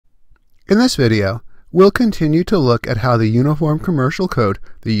In this video, we'll continue to look at how the Uniform Commercial Code,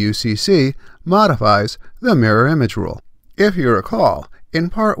 the UCC, modifies the mirror image rule. If you recall, in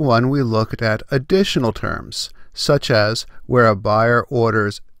Part 1 we looked at additional terms, such as where a buyer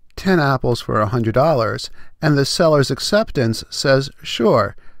orders 10 apples for $100 and the seller's acceptance says,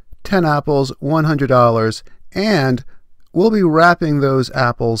 sure, 10 apples, $100, and we'll be wrapping those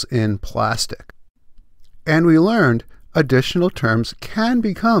apples in plastic. And we learned additional terms can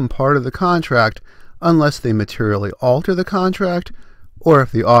become part of the contract unless they materially alter the contract, or if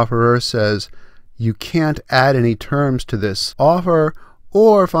the offeror says you can't add any terms to this offer,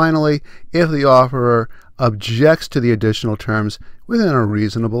 or finally, if the offeror objects to the additional terms within a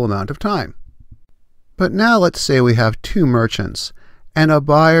reasonable amount of time. But now let's say we have two merchants, and a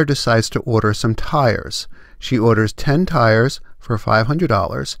buyer decides to order some tires. She orders 10 tires for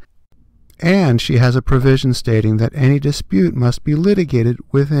 $500, and she has a provision stating that any dispute must be litigated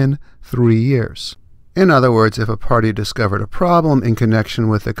within 3 years. In other words, if a party discovered a problem in connection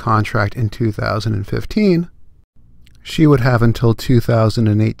with the contract in 2015, she would have until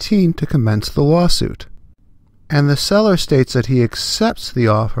 2018 to commence the lawsuit. And the seller states that he accepts the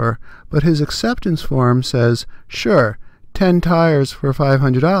offer, but his acceptance form says, sure, 10 tires for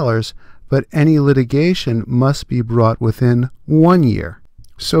 $500, but any litigation must be brought within 1 year.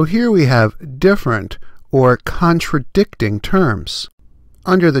 So here we have different or contradicting terms.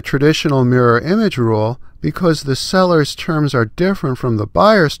 Under the traditional mirror image rule, because the seller's terms are different from the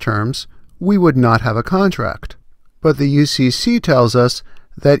buyer's terms, we would not have a contract. But the UCC tells us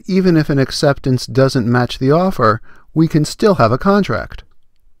that even if an acceptance doesn't match the offer, we can still have a contract.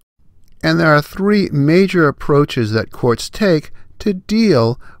 And there are three major approaches that courts take to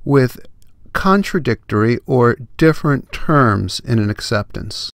deal with contradictory or different terms in an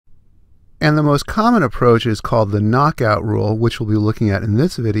acceptance. And the most common approach is called the knockout rule, which we'll be looking at in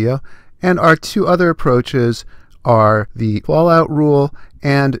this video, and our two other approaches are the fallout rule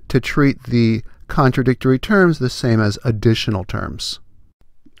and to treat the contradictory terms the same as additional terms.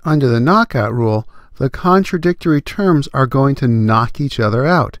 Under the knockout rule, the contradictory terms are going to knock each other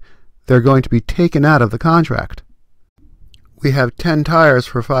out. They're going to be taken out of the contract. We have 10 tires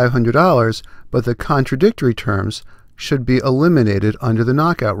for $500, but the contradictory terms should be eliminated under the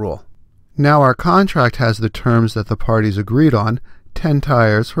knockout rule. Now our contract has the terms that the parties agreed on, 10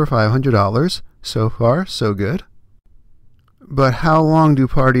 tires for $500. So far, so good. But how long do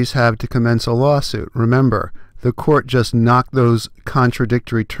parties have to commence a lawsuit? Remember, the court just knocked those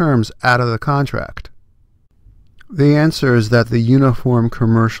contradictory terms out of the contract. The answer is that the Uniform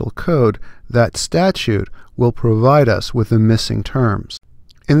Commercial Code, that statute, will provide us with the missing terms.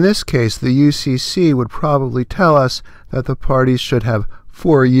 In this case, the UCC would probably tell us that the parties should have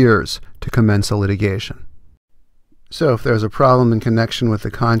 4 years to commence a litigation. So if there's a problem in connection with the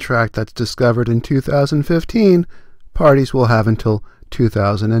contract that's discovered in 2015, parties will have until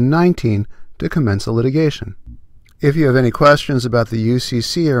 2019 to commence a litigation. If you have any questions about the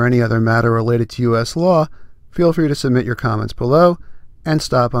UCC or any other matter related to U.S. law, feel free to submit your comments below and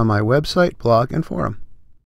stop on my website, blog, and forum.